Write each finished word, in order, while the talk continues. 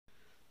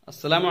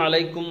അസ്സലാമു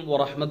അലൈക്കും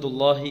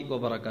വറഹ്മത്തുള്ളാഹി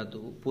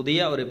വബറകാതുഹു. പുതിയ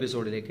ഒരു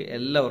എപ്പിസോഡിലേക്ക്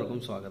എല്ലാവർക്കും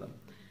സ്വാഗതം.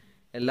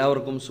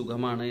 എല്ലാവർക്കും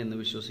സുഖമാണ് എന്ന്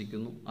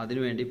വിശ്വസിക്കുന്നു.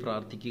 അതിനുവേണ്ടി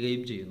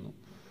പ്രാർത്ഥിക്കുകയും ചെയ്യുന്നു.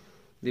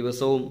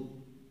 ദിവസവും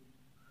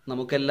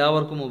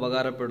നമുക്കെല്ലാവർക്കും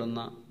ഉപകാരപ്പെടുന്ന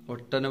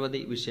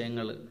ഒട്ടനവധി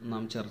വിഷയങ്ങൾ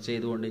നാം ചർച്ച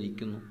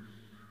ചെയ്തുകൊണ്ടിരിക്കുന്നു.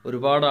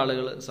 ഒരുപാട്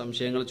ആളുകൾ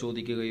സംശയങ്ങൾ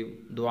ചോദിക്കുകയും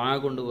ദുആ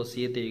കൊണ്ട്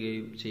വസിയത്ത്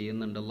ചെയ്യുകയും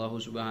ചെയ്യുന്നുണ്ട്. അല്ലാഹു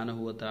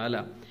സുബ്ഹാനഹു വ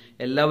തആല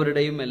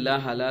എല്ലാവരുടെയും എല്ലാ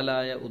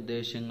ഹലാലായ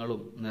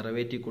ഉദ്ദേശങ്ങളും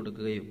നിറവേറ്റി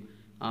കൊടുക്കുകയും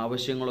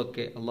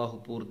ആവശ്യങ്ങളൊക്കെ അള്ളാഹു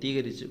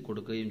പൂർത്തീകരിച്ച്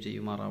കൊടുക്കുകയും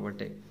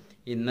ചെയ്യുമാറാവട്ടെ.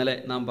 ഇന്നലെ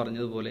നാം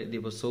പറഞ്ഞതുപോലെ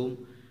ദിവസവും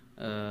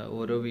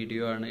ഓരോ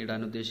വീഡിയോ ആണ്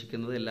ഇടാൻ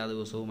ഉദ്ദേശിക്കുന്നത്. എല്ലാ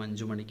ദിവസവും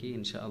 5 മണിക്ക്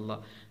ഇൻഷാ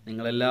അല്ലാഹ്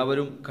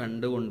നിങ്ങളെല്ലാവരും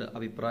കണ്ടുകൊണ്ട്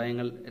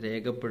അഭിപ്രായങ്ങൾ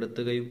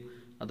രേഖപ്പെടുത്തുകയും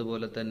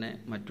അതുപോലെ തന്നെ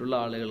മറ്റുള്ള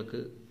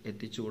ആളുകൾക്ക്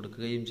എത്തിച്ചു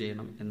കൊടുക്കുകയും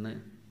ചെയ്യണം എന്ന്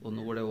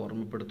ഒന്നുകൂടെ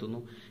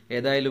ഓർമ്മപ്പെടുത്തുന്നു.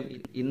 ഏതായാലും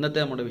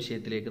ഇന്നത്തെ നമ്മുടെ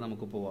വിഷയത്തിലേക്ക്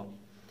നമുക്ക് പോവാം.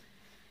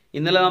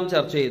 ഇന്നലെ നാം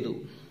ചർച്ച ചെയ്തു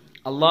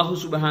അല്ലാഹു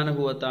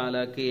സുബ്ഹാനഹു വ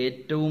തആലക്ക്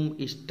ഏറ്റവും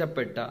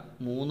ഇഷ്ടപ്പെട്ട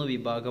 3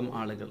 വിഭാഗം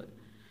ആളുകൾ.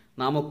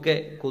 നാം ഒക്കെ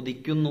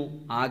കൊതിക്കുന്നു,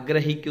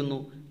 ആഗ്രഹിക്കുന്നു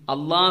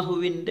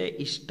അള്ളാഹുവിൻ്റെ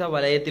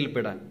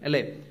ഇഷ്ടവലയത്തിൽപ്പെടാൻ,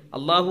 അല്ലേ?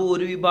 അള്ളാഹു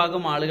ഒരു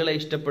വിഭാഗം ആളുകളെ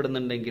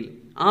ഇഷ്ടപ്പെടുന്നുണ്ടെങ്കിൽ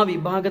ആ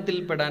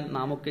വിഭാഗത്തിൽപ്പെടാൻ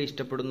നാം ഒക്കെ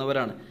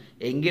ഇഷ്ടപ്പെടുന്നവരാണ്.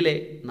 എങ്കിലേ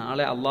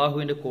നാളെ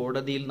അള്ളാഹുവിൻ്റെ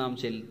കോടതിയിൽ നാം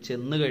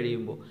ചെന്ന്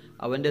കഴിയുമ്പോൾ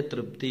അവൻ്റെ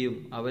തൃപ്തിയും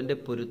അവൻ്റെ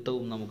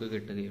പൊരുത്തവും നമുക്ക്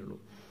കിട്ടുകയുള്ളൂ.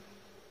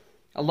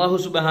 അല്ലാഹു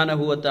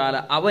സുബ്ഹാനഹു വ തആല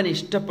അവൻ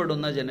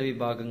ഇഷ്ടപ്പെടുന്ന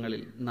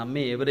ജനവിഭാഗങ്ങളിൽ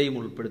നമ്മെ ഏവരെയും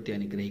ഉൾപ്പെടുത്തി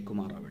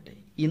അനുഗ്രഹിക്കുമാറാവട്ടെ.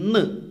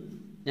 ഇന്ന്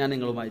ഞാൻ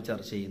നിങ്ങളുമായി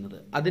ചർച്ച ചെയ്യുന്നത്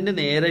അതിൻ്റെ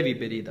നേരെ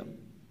വിപരീതം,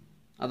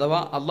 അഥവാ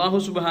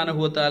അല്ലാഹു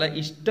സുബ്ഹാനഹു വ തആല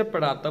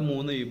ഇഷ്ടപ്പെടാത്ത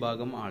 3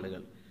 വിഭാഗം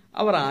ആളുകൾ.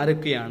 അവർ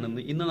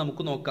ആരൊക്കെയാണെന്ന് ഇന്ന്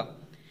നമുക്ക് നോക്കാം.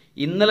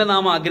 ഇന്നലെ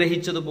നാം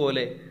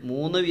ആഗ്രഹിച്ചതുപോലെ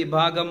 3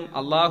 വിഭാഗം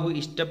അള്ളാഹു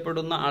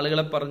ഇഷ്ടപ്പെടുന്ന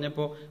ആളുകളെ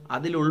പറഞ്ഞപ്പോൾ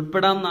അതിൽ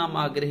ഉൾപ്പെടാൻ നാം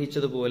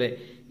ആഗ്രഹിച്ചതുപോലെ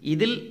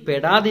ഇതിൽ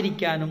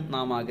പെടാതിരിക്കാനും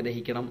നാം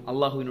ആഗ്രഹിക്കണം.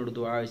 അള്ളാഹുവിനോട്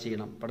ദുആ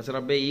ചെയ്യണം. പടച്ച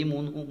റബ്ബേ, ഈ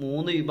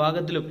 3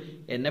 വിഭാഗത്തിലും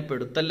എന്നെ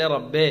പെടുത്തല്ലേ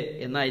റബ്ബേ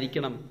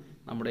എന്നായിരിക്കണം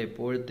നമ്മുടെ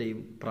എപ്പോഴത്തെയും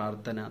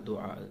പ്രാർത്ഥന,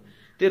 ദുആ.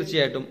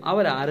 തീർച്ചയായിട്ടും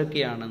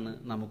അവരാരൊക്കെയാണെന്ന്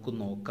നമുക്ക്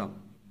നോക്കാം.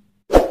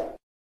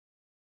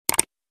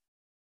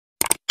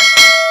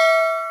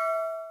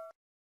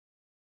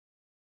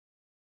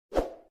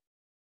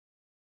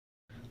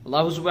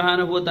 അല്ലാഹു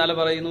സുബ്ഹാനഹു വ തആല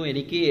പറയുന്നു,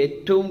 എനിക്ക്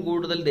ഏറ്റവും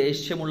കൂടുതൽ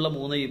ദേഷ്യമുള്ള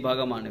 3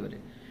 വിഭാഗമാണിവർ.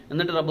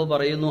 എന്നിട്ട് റബ്ബ്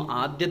പറയുന്നു,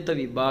 ആദ്യത്തെ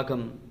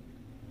വിഭാഗം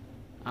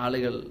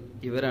ആളുകൾ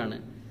ഇവരാണ്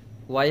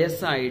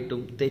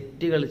വയസ്സായിട്ടും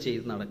തെറ്റുകൾ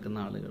ചെയ്ത് നടക്കുന്ന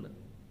ആളുകൾ.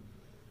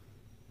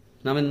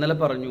 നാം ഇന്നലെ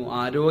പറഞ്ഞു,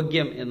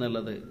 ആരോഗ്യം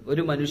എന്നുള്ളത്,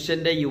 ഒരു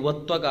മനുഷ്യന്റെ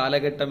യുവത്വ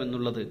കാലഘട്ടം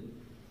എന്നുള്ളത്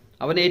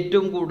അവൻ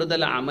ഏറ്റവും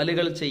കൂടുതൽ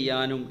അമലുകൾ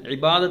ചെയ്യാനും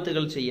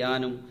ഇബാദത്തുകൾ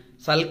ചെയ്യാനും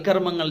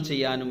സൽക്കർമ്മങ്ങൾ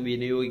ചെയ്യാനും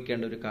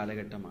വിനിയോഗിക്കേണ്ട ഒരു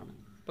കാലഘട്ടമാണ്.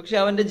 പക്ഷെ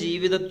അവന്റെ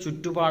ജീവിത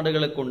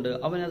ചുറ്റുപാടുകളെ കൊണ്ട്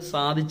അവനത്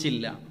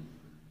സാധിച്ചില്ല.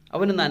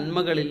 അവന്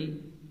നന്മകളിൽ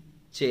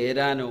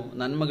ചേരാനോ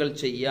നന്മകൾ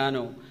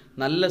ചെയ്യാനോ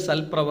നല്ല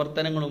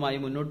സൽപ്രവർത്തനങ്ങളുമായി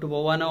മുന്നോട്ട്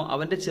പോകാനോ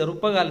അവൻ്റെ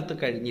ചെറുപ്പകാലത്ത്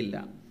കഴിഞ്ഞില്ല.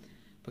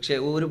 പക്ഷെ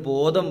ഒരു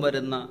ബോധം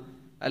വരുന്ന,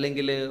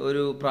 അല്ലെങ്കിൽ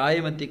ഒരു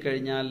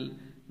പ്രായമെത്തിക്കഴിഞ്ഞാൽ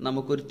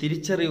നമുക്കൊരു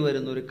തിരിച്ചറിവ്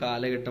വരുന്ന ഒരു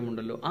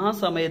കാലഘട്ടമുണ്ടല്ലോ, ആ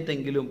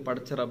സമയത്തെങ്കിലും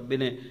പടച്ച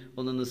റബ്ബിനെ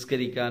ഒന്ന്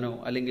നിസ്കരിക്കാനോ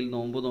അല്ലെങ്കിൽ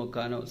നോമ്പ്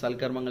നോക്കാനോ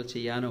സൽക്കർമ്മങ്ങൾ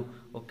ചെയ്യാനോ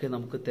ഒക്കെ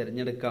നമുക്ക്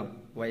തിരഞ്ഞെടുക്കാം.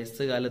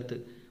 വയസ്സുകാലത്ത്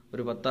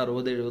ഒരു 10,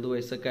 60, 70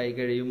 വയസ്സൊക്കെ ആയി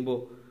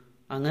കഴിയുമ്പോൾ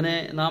അങ്ങനെ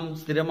നാം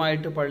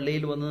സ്ഥിരമായിട്ട്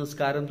പള്ളിയിൽ വന്ന്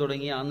നിസ്കാരം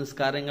തുടങ്ങി ആ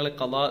നിസ്കാരങ്ങളെ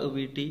ഖളാ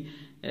വീട്ടി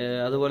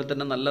അതുപോലെ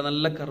തന്നെ നല്ല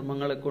നല്ല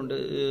കർമ്മങ്ങളെ കൊണ്ട്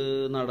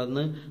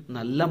നടന്ന്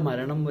നല്ല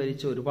മരണം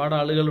വരിച്ച ഒരുപാട്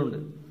ആളുകളുണ്ട്.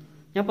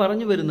 ഞാൻ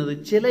പറഞ്ഞു വരുന്നത്,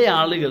 ചില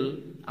ആളുകൾ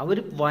അവർ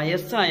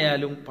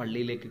വയസ്സായാലും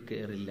പള്ളിയിലേക്ക്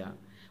കയറില്ല.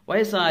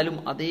 വയസ്സായാലും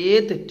അതേ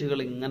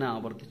തെറ്റുകൾ ഇങ്ങനെ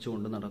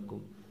ആവർത്തിച്ചുകൊണ്ട്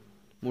നടക്കും.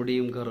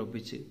 മുടിയും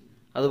കറുപ്പിച്ച്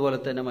അതുപോലെ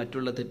തന്നെ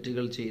മറ്റുള്ള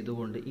തെറ്റുകൾ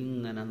ചെയ്തുകൊണ്ട്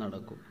ഇങ്ങനെ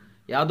നടക്കും.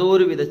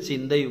 യാതൊരുവിധ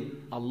ചിന്തയും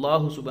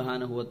അല്ലാഹു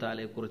സുബ്ഹാനഹു വ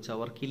തആലയെ കുറിച്ച്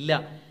അവർക്കില്ല.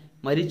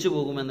 മരിച്ചു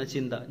പോകുമെന്ന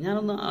ചിന്ത.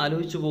 ഞാനൊന്ന്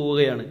ആലോചിച്ചു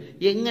പോവുകയാണ്,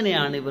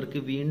 എങ്ങനെയാണ് ഇവർക്ക്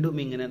വീണ്ടും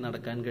ഇങ്ങനെ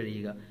നടക്കാൻ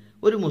കഴിയുക?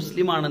 ഒരു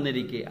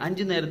മുസ്ലിമാണെന്നിരിക്കെ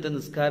 5 നേരത്തെ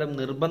നിസ്കാരം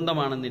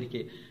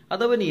നിർബന്ധമാണെന്നിരിക്കെ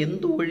അതവൻ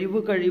എന്ത്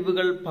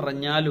കഴിവുകൾ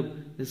പറഞ്ഞാലും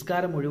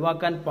നിസ്കാരം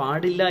ഒഴിവാക്കാൻ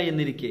പാടില്ല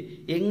എന്നിരിക്കെ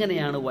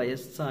എങ്ങനെയാണ്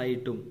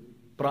വയസ്സായിട്ടും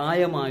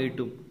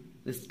പ്രായമായിട്ടും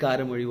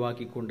നിസ്കാരം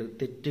ഒഴിവാക്കിക്കൊണ്ട്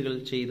തെറ്റുകൾ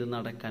ചെയ്ത്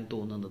നടക്കാൻ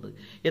തോന്നുന്നത്?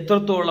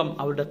 എത്രത്തോളം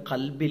അവരുടെ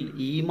ഖൽബിൽ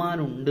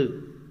ഈമാനുണ്ട്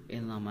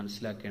എന്ന് നാം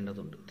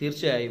മനസ്സിലാക്കേണ്ടതുണ്ട്.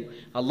 തീർച്ചയായും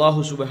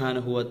അല്ലാഹു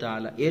സുബ്ഹാനഹു വ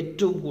തആല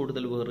ഏറ്റവും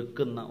കൂടുതൽ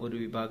വെറുക്കുന്ന ഒരു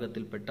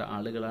വിഭാഗത്തിൽപ്പെട്ട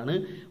ആളുകളാണ്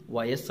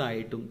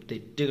വയസ്സായിട്ടും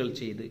തെറ്റുകൾ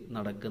ചെയ്ത്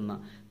നടക്കുന്ന,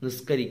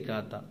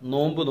 നിസ്കരിക്കാത്ത,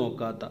 നോമ്പ്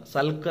നോക്കാത്ത,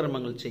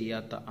 സൽക്കർമ്മങ്ങൾ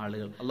ചെയ്യാത്ത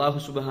ആളുകൾ. അല്ലാഹു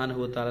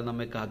സുബ്ഹാനഹു വ തആല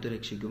നമ്മെ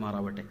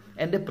കാത്തുരക്ഷിക്കുമാറാവട്ടെ.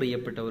 എൻ്റെ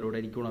പ്രിയപ്പെട്ടവരോട്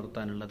എനിക്ക്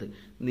ഉണർത്താനുള്ളത്,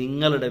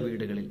 നിങ്ങളുടെ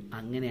വീടുകളിൽ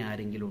അങ്ങനെ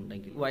ആരെങ്കിലും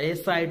ഉണ്ടെങ്കിൽ,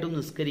 വയസ്സായിട്ടും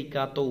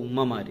നിസ്കരിക്കാത്ത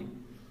ഉമ്മമാര്,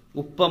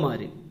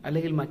 ഉപ്പമാര്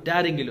അല്ലെങ്കിൽ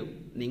മറ്റാരെങ്കിലും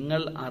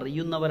നിങ്ങൾ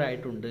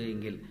അറിയുന്നവരായിട്ടുണ്ട്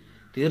എങ്കിൽ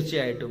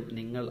തീർച്ചയായിട്ടും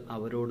നിങ്ങൾ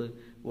അവരോട്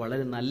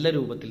വളരെ നല്ല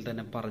രൂപത്തിൽ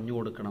തന്നെ പറഞ്ഞു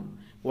കൊടുക്കണം.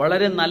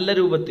 വളരെ നല്ല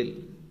രൂപത്തിൽ,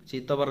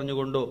 ചീത്ത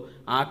പറഞ്ഞുകൊണ്ടോ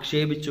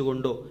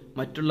ആക്ഷേപിച്ചുകൊണ്ടോ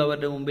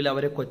മറ്റുള്ളവരുടെ മുമ്പിൽ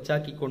അവരെ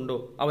കൊച്ചാക്കിക്കൊണ്ടോ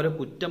അവരെ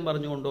കുറ്റം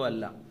പറഞ്ഞുകൊണ്ടോ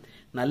അല്ല.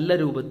 നല്ല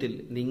രൂപത്തിൽ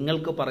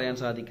നിങ്ങൾക്ക് പറയാൻ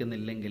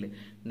സാധിക്കുന്നില്ലെങ്കിൽ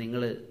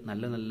നിങ്ങൾ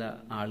നല്ല നല്ല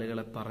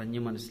ആളുകളെ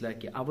പറഞ്ഞ്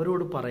മനസ്സിലാക്കി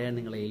അവരോട് പറയാൻ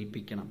നിങ്ങളെ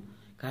ഏൽപ്പിക്കണം.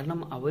 കാരണം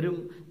അവരും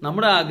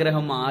നമ്മുടെ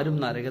ആഗ്രഹം ആരും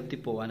നരകത്തിൽ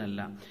പോകാനല്ല,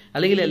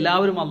 അല്ലെങ്കിൽ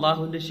എല്ലാവരും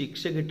അള്ളാഹുവിൻ്റെ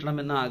ശിക്ഷ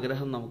കിട്ടണമെന്ന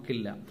ആഗ്രഹം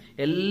നമുക്കില്ല.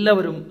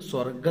 എല്ലാവരും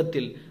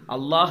സ്വർഗത്തിൽ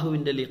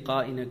അള്ളാഹുവിൻ്റെ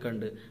ലിഖാഇനെ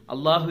കണ്ട്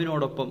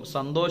അള്ളാഹുവിനോടൊപ്പം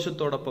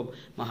സന്തോഷത്തോടൊപ്പം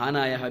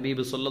മഹാനായ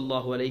ഹബീബ്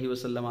സല്ലല്ലാഹു അലൈഹി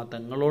വസല്ലമ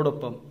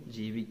തങ്ങളോടൊപ്പം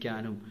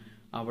ജീവിക്കാനും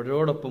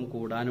അവരോടൊപ്പം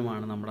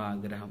കൂടാനുമാണ് നമ്മുടെ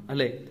ആഗ്രഹം,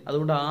 അല്ലേ?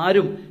 അതുകൊണ്ട്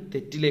ആരും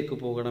തെറ്റിലേക്ക്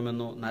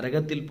പോകണമെന്നോ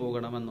നരകത്തിൽ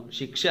പോകണമെന്നോ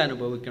ശിക്ഷ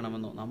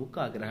അനുഭവിക്കണമെന്നോ നമുക്ക്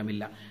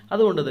ആഗ്രഹമില്ല.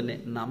 അതുകൊണ്ട് തന്നെ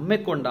നമ്മെ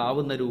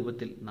കൊണ്ടാവുന്ന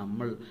രൂപത്തിൽ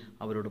നമ്മൾ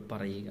അവരോട്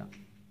പറയുക,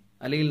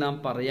 അല്ലെങ്കിൽ നാം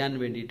പറയാൻ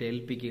വേണ്ടിയിട്ട്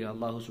ഏൽപ്പിക്കുക.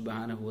 അള്ളാഹു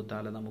സുബ്ഹാനഹു വ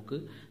തആല നമുക്ക്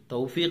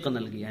തൗഫീഖ്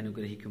നൽകി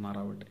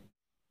അനുഗ്രഹിക്കുമാറാവട്ടെ.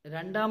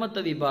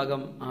 രണ്ടാമത്തെ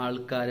വിഭാഗം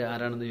ആൾക്കാർ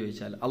ആരാണെന്ന്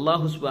ചോദിച്ചാൽ,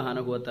 അള്ളാഹു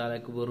സുബ്ഹാനഹു വ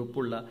തആലക്ക്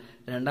വെറുപ്പുള്ള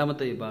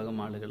രണ്ടാമത്തെ വിഭാഗം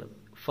ആളുകൾ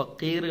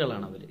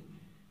ഫക്കീറുകളാണ്. അവർ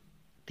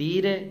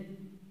തീരെ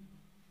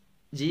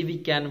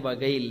ജീവിക്കാൻ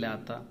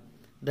വകയില്ലാത്ത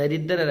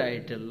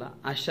ദരിദ്രരായിട്ടുള്ള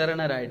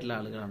അശരണരായിട്ടുള്ള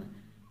ആളുകളാണ്.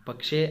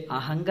 പക്ഷേ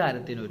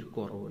അഹങ്കാരത്തിനൊരു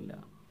കുറവില്ല.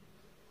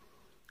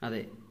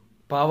 അതെ,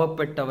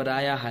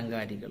 പാവപ്പെട്ടവരായ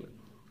അഹങ്കാരികൾ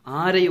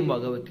ആരെയും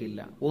വകവെക്കില്ല,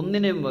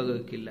 ഒന്നിനെയും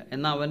വകവെക്കില്ല.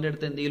 എന്നാൽ അവൻ്റെ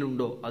അടുത്ത് എന്തെങ്കിലും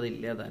ഉണ്ടോ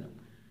അതില്ലാതാനും.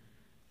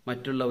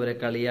 മറ്റുള്ളവരെ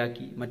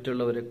കളിയാക്കി,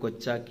 മറ്റുള്ളവരെ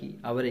കൊച്ചാക്കി,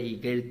 അവരെ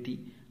ഇകഴ്ത്തി,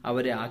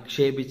 അവരെ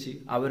ആക്ഷേപിച്ച്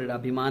അവരുടെ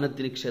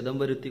അഭിമാനത്തിന് ക്ഷതം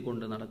വരുത്തി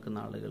കൊണ്ട് നടക്കുന്ന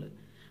ആളുകൾ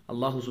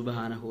അള്ളാഹു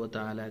സുബ്ഹാനഹു വ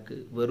തആലക്ക്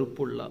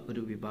വെറുപ്പുള്ള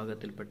ഒരു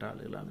വിഭാഗത്തിൽപ്പെട്ട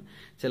ആളുകളാണ്.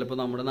 ചിലപ്പോൾ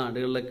നമ്മുടെ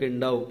നാടുകളിലൊക്കെ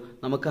ഉണ്ടാവും,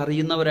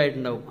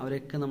 നമുക്കറിയുന്നവരായിട്ടുണ്ടാവും.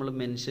 അവരെയൊക്കെ നമ്മൾ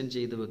മെൻഷൻ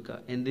ചെയ്ത് വെക്കുക.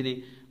 എന്തിന്?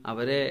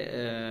 അവരെ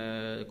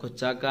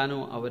കൊച്ചാക്കാനോ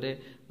അവരെ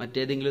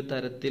മറ്റേതെങ്കിലും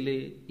തരത്തിൽ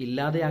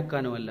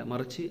ഇല്ലാതെയാക്കാനോ അല്ല,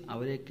 മറിച്ച്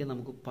അവരെയൊക്കെ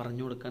നമുക്ക്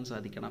പറഞ്ഞു കൊടുക്കാൻ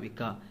സാധിക്കണം.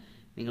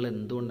 നിങ്ങൾ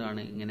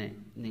എന്തുകൊണ്ടാണ് ഇങ്ങനെ,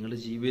 നിങ്ങളുടെ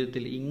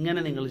ജീവിതത്തിൽ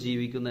ഇങ്ങനെ നിങ്ങൾ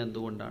ജീവിക്കുന്നത്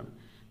എന്തുകൊണ്ടാണ്?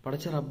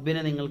 പടച്ച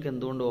റബ്ബിനെ നിങ്ങൾക്ക്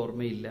എന്തുകൊണ്ട്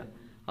ഓർമ്മയില്ല?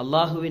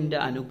 അള്ളാഹുവിൻ്റെ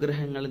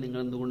അനുഗ്രഹങ്ങൾ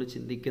നിങ്ങൾ എന്തുകൊണ്ട്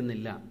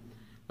ചിന്തിക്കുന്നില്ല?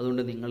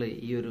 അതുകൊണ്ട് നിങ്ങൾ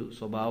ഈ ഒരു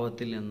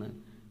സ്വഭാവത്തിൽ നിന്ന്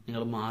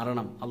നിങ്ങൾ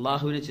മാറണം,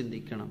 അള്ളാഹുവിനെ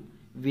ചിന്തിക്കണം,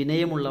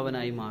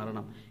 വിനയമുള്ളവനായി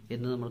മാറണം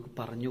എന്ന് നമ്മൾക്ക്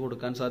പറഞ്ഞു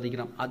കൊടുക്കാൻ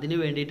സാധിക്കണം. അതിനു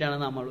വേണ്ടിയിട്ടാണ്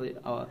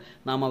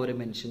നാം അവരെ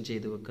മെൻഷൻ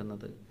ചെയ്തു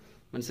വെക്കുന്നത്.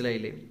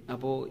 മനസ്സിലായില്ലേ?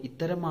 അപ്പോൾ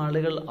ഇത്തരം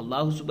ആളുകൾ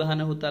അള്ളാഹു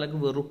സുബ്ഹാനഹു തആലക്ക്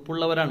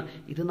വെറുപ്പുള്ളവരാണ്.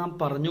 ഇത് നാം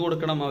പറഞ്ഞു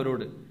കൊടുക്കണം,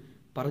 അവരോട്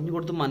പറഞ്ഞു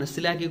കൊടുത്ത്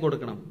മനസ്സിലാക്കി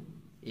കൊടുക്കണം.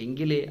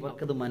 എങ്കിലേ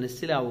അവർക്കത്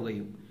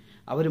മനസ്സിലാവുകയും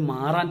അവർ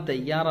മാറാൻ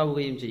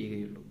തയ്യാറാവുകയും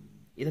ചെയ്യുകയുള്ളൂ.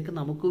 ഇതൊക്കെ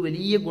നമുക്ക്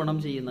വലിയ ഗുണം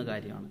ചെയ്യുന്ന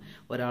കാര്യമാണ്.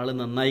 ഒരാൾ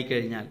നന്നായി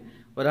കഴിഞ്ഞാൽ,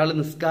 ഒരാൾ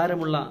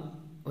നിസ്കാരമുള്ള,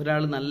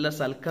 ഒരാൾ നല്ല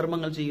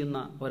സൽക്കർമ്മങ്ങൾ ചെയ്യുന്ന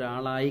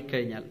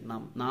ഒരാളായിക്കഴിഞ്ഞാൽ,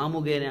 നാം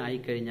മുഖേന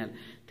ആയിക്കഴിഞ്ഞാൽ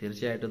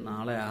തീർച്ചയായിട്ടും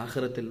നാളെ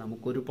ആഖിറത്തിൽ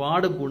നമുക്ക്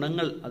ഒരുപാട്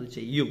ഗുണങ്ങൾ അത്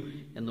ചെയ്യും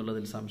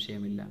എന്നുള്ളതിൽ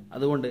സംശയമില്ല.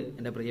 അതുകൊണ്ട്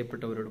എൻ്റെ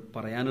പ്രിയപ്പെട്ടവരോട്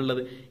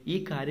പറയാനുള്ളത്, ഈ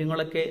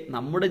കാര്യങ്ങളൊക്കെ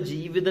നമ്മുടെ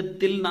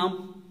ജീവിതത്തിൽ നാം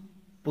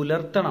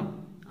പുലർത്തണം.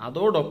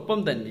 അതോടൊപ്പം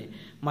തന്നെ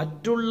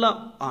മറ്റുള്ള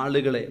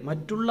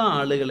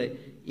ആളുകളെ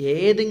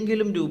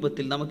ഏതെങ്കിലും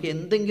രൂപത്തിൽ നമുക്ക്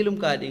എന്തെങ്കിലും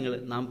കാര്യങ്ങൾ,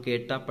 നാം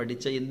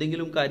പഠിച്ച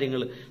എന്തെങ്കിലും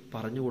കാര്യങ്ങൾ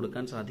പറഞ്ഞു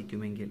കൊടുക്കാൻ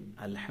സാധിക്കുമെങ്കിൽ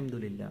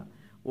അൽഹംദുലില്ലാ,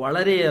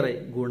 വളരെയേറെ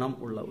ഗുണം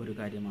ഉള്ള ഒരു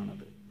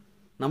കാര്യമാണത്.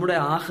 നമ്മുടെ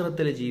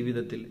ആഖിറത്തിലെ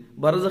ജീവിതത്തിൽ,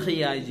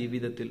 ബർസഖിയായ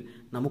ജീവിതത്തിൽ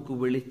നമുക്ക്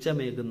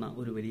വെളിച്ചമേകുന്ന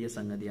ഒരു വലിയ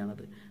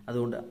സംഗതിയാണത്.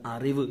 അതുകൊണ്ട്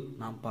അറിവ്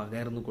നാം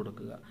പകർന്നു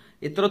കൊടുക്കുക.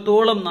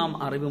 എത്രത്തോളം നാം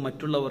അറിവ്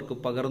മറ്റുള്ളവർക്ക്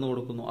പകർന്നു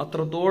കൊടുക്കുന്നു,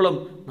 അത്രത്തോളം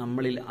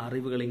നമ്മളിൽ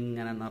അറിവുകൾ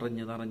ഇങ്ങനെ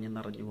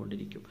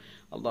നിറഞ്ഞുകൊണ്ടിരിക്കും.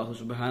 അള്ളാഹു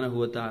സുബ്ഹാനഹു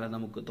വ തആല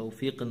നമുക്ക്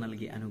തൗഫീഖ്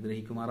നൽകി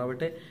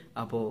അനുഗ്രഹിക്കുമാറാവട്ടെ.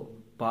 അപ്പോൾ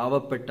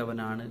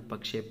പാവപ്പെട്ടവനാണ്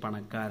പക്ഷേ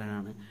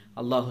പണക്കാരനാണ്,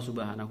 അള്ളാഹു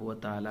സുബ്ഹാനഹു വ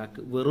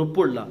തആലക്ക്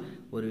വെറുപ്പുള്ള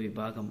ഒരു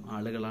വിഭാഗം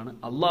ആളുകളാണ്.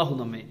 അള്ളാഹു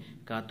നമ്മെ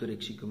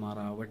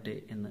കാത്തുരക്ഷിക്കുമാറാവട്ടെ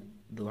എന്ന്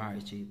ദുആ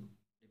ചെയ്യുന്നു.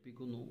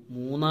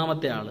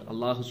 മൂന്നാമത്തെ ആൾ,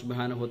 അള്ളാഹു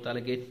സുബ്ഹാനഹു വ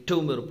തആലക്ക്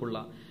ഏറ്റവും വെറുപ്പുള്ള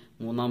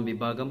മൂന്നാം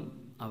വിഭാഗം,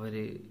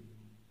 അവര്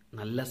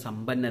നല്ല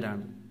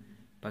സമ്പന്നരാണ്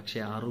പക്ഷെ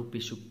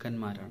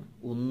പിശുക്കന്മാരാണ്.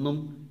 ഒന്നും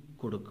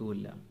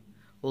കൊടുക്കുകയില്ല.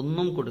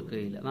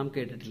 നാം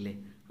കേട്ടിട്ടില്ലേ,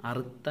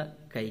 അറുത്ത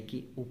കൈക്ക്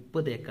ഉപ്പ്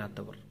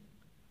തേക്കാത്തവർ.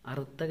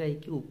 അറുത്ത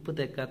കൈക്ക് ഉപ്പ്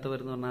തേക്കാത്തവർ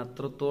എന്ന് പറഞ്ഞാൽ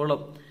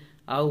അത്രത്തോളം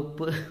ആ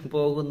ഉപ്പ്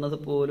പോകുന്നത്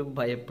പോലും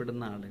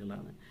ഭയപ്പെടുന്ന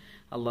ആളുകളാണ്.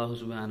 അള്ളാഹു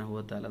സുബ്ഹാനഹു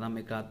വ തആല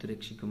നമ്മെ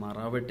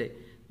കാത്തുരക്ഷിക്കുമാറാവട്ടെ.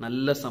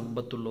 നല്ല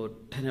സമ്പത്തുള്ള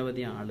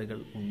ഒട്ടനവധി ആളുകൾ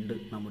ഉണ്ട്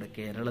നമ്മുടെ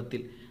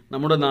കേരളത്തിൽ,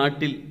 നമ്മുടെ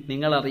നാട്ടിൽ.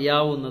 നിങ്ങൾ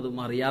അറിയാവുന്നതും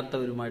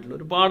അറിയാത്തവരുമായിട്ടുള്ള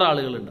ഒരുപാട്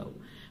ആളുകളുണ്ടാവും.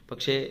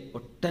 പക്ഷേ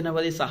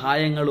ഒട്ടനവധി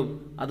സഹായങ്ങളും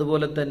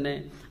അതുപോലെ തന്നെ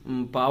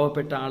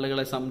പാവപ്പെട്ട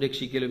ആളുകളെ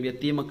സംരക്ഷിക്കലും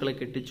യത്തീമക്കളെ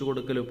കെട്ടിച്ചു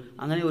കൊടുക്കലും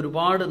അങ്ങനെ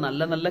ഒരുപാട്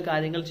നല്ല നല്ല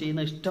കാര്യങ്ങൾ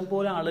ചെയ്യുന്ന ഇഷ്ടം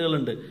പോലെ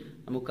ആളുകളുണ്ട്.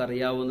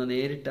 നമുക്കറിയാവുന്ന,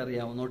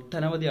 നേരിട്ടറിയാവുന്ന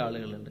ഒട്ടനവധി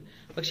ആളുകളുണ്ട്.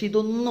 പക്ഷെ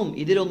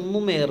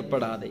ഇതിലൊന്നും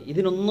ഏർപ്പെടാതെ,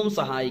 ഇതിനൊന്നും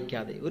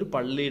സഹായിക്കാതെ, ഒരു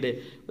പള്ളിയുടെ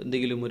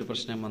എന്തെങ്കിലും ഒരു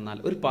പ്രശ്നം വന്നാൽ,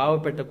 ഒരു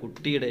പാവപ്പെട്ട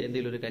കുട്ടിയുടെ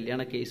എന്തെങ്കിലും ഒരു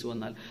കല്യാണ കേസ്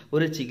വന്നാൽ,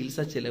 ഒരു ചികിത്സ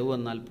ചെലവ്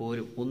വന്നാൽ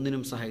പോലും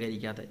ഒന്നിനും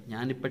സഹകരിക്കാതെ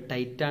ഞാനിപ്പോൾ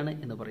ടൈറ്റാണ്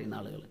എന്ന് പറയുന്ന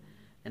ആളുകൾ.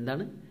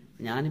 എന്താണ്?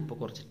 ഞാനിപ്പോൾ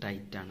കുറച്ച്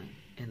ടൈറ്റാണ്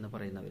എന്ന്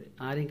പറയുന്നവർ.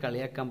 ആരെയും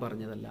കളിയാക്കാൻ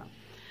പറഞ്ഞതല്ല,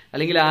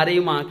 അല്ലെങ്കിൽ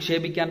ആരെയും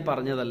ആക്ഷേപിക്കാൻ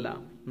പറഞ്ഞതല്ല,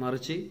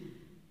 മറിച്ച്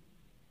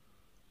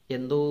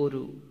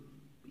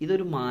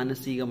ഇതൊരു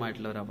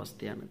മാനസികമായിട്ടുള്ള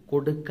ഒരവസ്ഥയാണ്.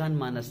 കൊടുക്കാൻ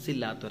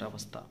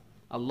മനസ്സില്ലാത്തൊരവസ്ഥ.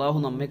 അള്ളാഹു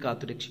നമ്മെ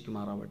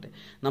കാത്തുരക്ഷിക്കുമാറാവട്ടെ.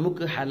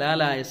 നമുക്ക്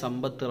ഹലാലായ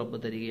സമ്പത്ത് റബ്ബ്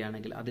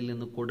തരികയാണെങ്കിൽ അതിൽ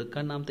നിന്ന്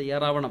കൊടുക്കാൻ നാം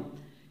തയ്യാറാവണം.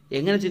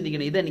 എങ്ങനെ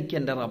ചിന്തിക്കണം? ഇതെനിക്ക്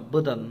എൻ്റെ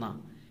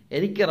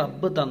എനിക്ക്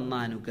റബ്ബ് തന്ന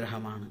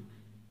അനുഗ്രഹമാണ്.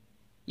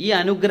 ഈ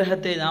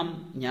അനുഗ്രഹത്തെ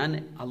ഞാൻ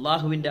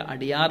അള്ളാഹുവിൻ്റെ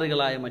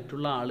അടിയാറുകളായ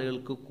മറ്റുള്ള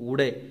ആളുകൾക്ക്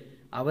കൂടെ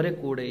അവരെ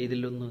കൂടെ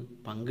ഇതിലൊന്ന്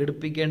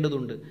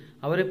പങ്കെടുപ്പിക്കേണ്ടതുണ്ട്,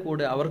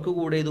 അവർക്ക്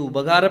കൂടെ ഇത്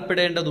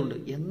ഉപകാരപ്പെടേണ്ടതുണ്ട്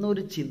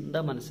എന്നൊരു ചിന്ത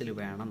മനസ്സിൽ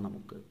വേണം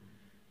നമുക്ക്.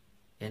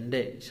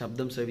 എൻ്റെ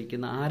ശബ്ദം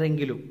ശ്രവിക്കുന്ന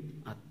ആരെങ്കിലും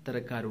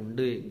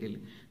അത്തരക്കാരുണ്ട് എങ്കിൽ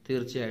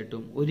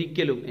തീർച്ചയായിട്ടും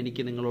ഒരിക്കലും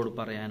എനിക്ക് നിങ്ങളോട്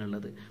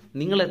പറയാനുള്ളത്,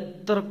 നിങ്ങൾ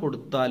എത്ര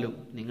കൊടുത്താലും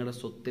നിങ്ങളുടെ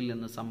സ്വത്തിൽ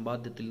നിന്ന്,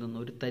 സമ്പാദ്യത്തിൽ നിന്ന്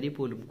ഒരു തരി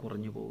പോലും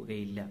കുറഞ്ഞു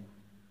പോവുകയില്ല.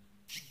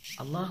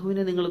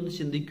 അള്ളാഹുവിനെ നിങ്ങളൊന്ന്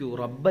ചിന്തിക്കൂ.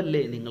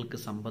 റബ്ബല്ലേ നിങ്ങൾക്ക്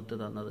സമ്പത്ത്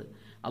തന്നത്,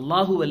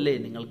 അള്ളാഹുവല്ലേ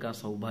നിങ്ങൾക്ക് ആ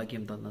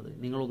സൗഭാഗ്യം തന്നത്.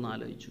 നിങ്ങളൊന്ന്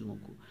ആലോചിച്ചു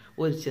നോക്കൂ.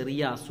 ഒരു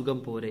ചെറിയ അസുഖം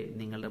പോരെ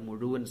നിങ്ങളുടെ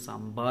മുഴുവൻ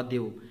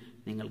സമ്പാദ്യവും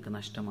നിങ്ങൾക്ക്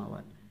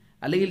നഷ്ടമാവാൻ,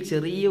 അല്ലെങ്കിൽ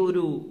ചെറിയ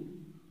ഒരു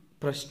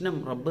പ്രശ്നം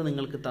റബ്ബ്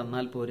നിങ്ങൾക്ക്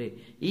തന്നാൽ പോരെ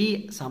ഈ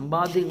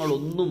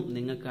സമ്പാദ്യങ്ങളൊന്നും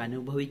നിങ്ങൾക്ക്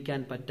അനുഭവിക്കാൻ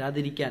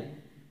പറ്റാതിരിക്കാൻ.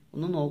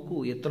 ഒന്ന് നോക്കൂ,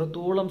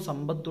 എത്രത്തോളം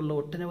സമ്പത്തുള്ള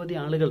ഒട്ടനവധി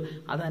ആളുകൾ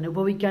അത്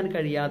അനുഭവിക്കാൻ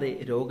കഴിയാതെ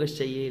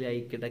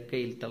രോഗശയ്യയിലായി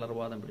കിടക്കയിൽ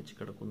തളർവാദം പിടിച്ച്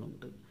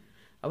കിടക്കുന്നുണ്ട്.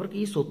 അവർക്ക്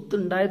ഈ സ്വത്ത്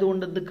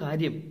ഉണ്ടായതുകൊണ്ട് എന്ത്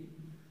കാര്യം?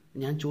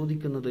 ഞാൻ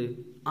ചോദിക്കുന്നത്,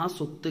 ആ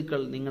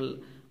സ്വത്തുക്കൾ നിങ്ങൾ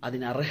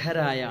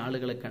അതിനർഹരായ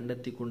ആളുകളെ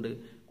കണ്ടെത്തിക്കൊണ്ട്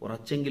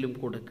കുറച്ചെങ്കിലും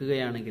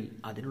കൊടുക്കുകയാണെങ്കിൽ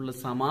അതിനുള്ള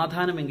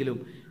സമാധാനമെങ്കിലും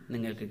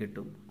നിങ്ങൾക്ക്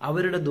കിട്ടും,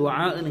 അവരുടെ ദുആ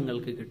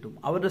നിങ്ങൾക്ക് കിട്ടും,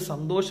 അവരുടെ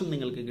സന്തോഷം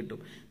നിങ്ങൾക്ക് കിട്ടും.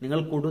 നിങ്ങൾ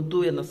കൊടുത്തു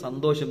എന്ന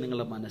സന്തോഷം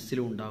നിങ്ങളുടെ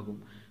മനസ്സിലും ഉണ്ടാകും.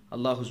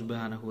 അല്ലാഹു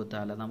സുബ്ഹാനഹു വ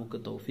തആല നമുക്ക്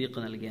തൗഫീഖ്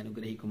നൽകി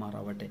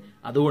അനുഗ്രഹിക്കുമാറാവട്ടെ.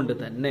 അതുകൊണ്ട്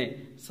തന്നെ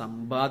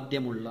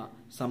സമ്പാദ്യമുള്ള,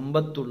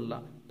 സമ്പത്തുള്ള,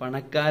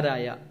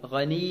 പണക്കാരായ,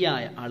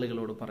 ഖനിയായ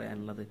ആളുകളോട്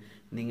പറയാനുള്ളത്,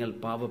 നിങ്ങൾ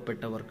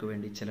പാവപ്പെട്ടവർക്ക്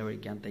വേണ്ടി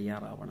ചെലവഴിക്കാൻ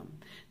തയ്യാറാവണം.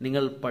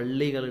 നിങ്ങൾ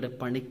പള്ളികളുടെ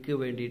പണിക്ക്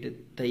വേണ്ടിയിട്ട്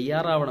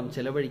തയ്യാറാവണം,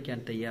 ചെലവഴിക്കാൻ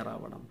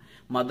തയ്യാറാവണം.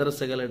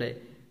 മദ്രസകളുടെ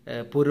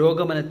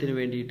പുരോഗമനത്തിന്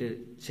വേണ്ടിയിട്ട്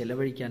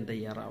ചെലവഴിക്കാൻ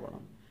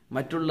തയ്യാറാവണം.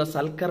 മറ്റുള്ള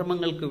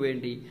സൽക്കർമ്മങ്ങൾക്ക്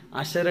വേണ്ടി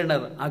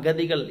അശരണർ,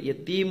 അഗതികൾ,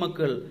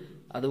 യതീമക്കൾ,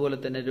 അതുപോലെ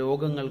തന്നെ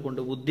രോഗങ്ങൾ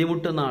കൊണ്ട്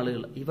ബുദ്ധിമുട്ടുന്ന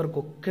ആളുകൾ,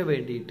 ഇവർക്കൊക്കെ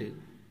വേണ്ടിയിട്ട്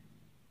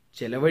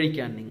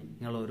ചെലവഴിക്കാൻ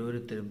നിങ്ങൾ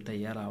ഓരോരുത്തരും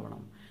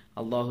തയ്യാറാവണം.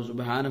 അല്ലാഹു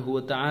സുബ്ഹാനഹു വ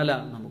തആല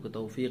നമുക്ക്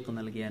തൗഫീഖ്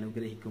നൽകി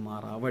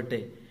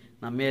അനുഗ്രഹിക്കുമാറാവട്ടെ.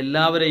 നമ്മെ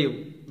എല്ലാവരെയും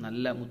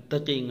നല്ല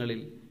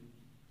മുത്തഖീങ്ങളിൽ,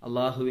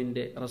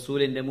 അള്ളാഹുവിൻ്റെ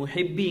റസൂലിൻ്റെ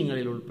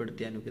മുഹിബ്ബീങ്ങളിൽ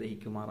ഉൾപ്പെടുത്തി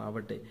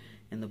അനുഗ്രഹിക്കുമാറാവട്ടെ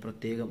എന്ന്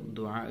പ്രത്യേകം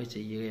ദുആ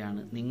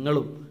ചെയ്യുകയാണ്.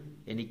 നിങ്ങളും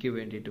എനിക്ക്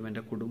വേണ്ടിയിട്ടും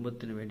എൻ്റെ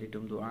കുടുംബത്തിന്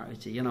വേണ്ടിയിട്ടും ദുആ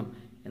ചെയ്യണം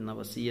എന്ന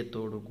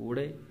വസിയത്തോടു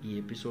കൂടെ ഈ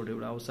എപ്പിസോഡ്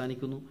ഇവിടെ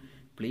അവസാനിക്കുന്നു.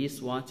 Please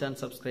watch and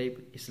subscribe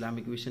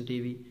Islamic vision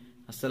TV.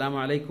 അസ്സലാമു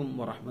അലൈക്കും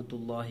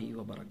വറഹ്മത്തുള്ളാഹി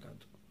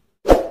വബറകാതുഹു.